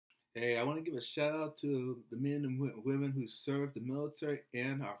Hey, I want to give a shout out to the men and women who served the military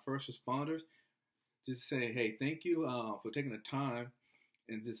and our first responders. Just say, hey, thank you for taking the time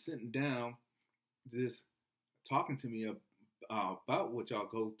and just sitting down, just talking to me about what y'all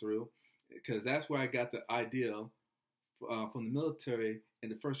go through, because that's where I got the idea from the military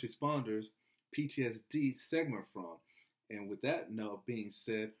and the first responders PTSD segment from. And with that note being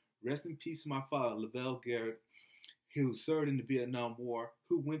said, rest in peace to my father, Lavelle Garrett, who served in the Vietnam War,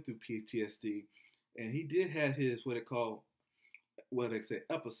 who went through PTSD, and he did have his what they say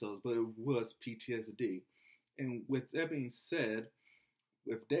episodes, but it was PTSD. And with that being said,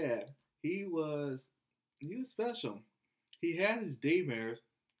 with Dad, he was he was special. He had his daymares,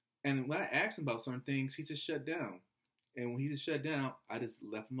 and when I asked him about certain things, he just shut down. And when he just shut down, I just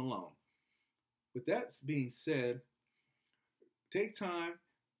left him alone. With that being said, take time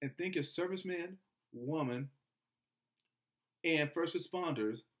and thank your serviceman, woman, and first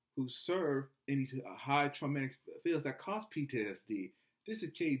responders who serve in these high traumatic fields that cause PTSD. This is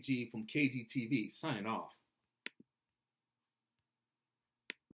KG from KGTV signing off.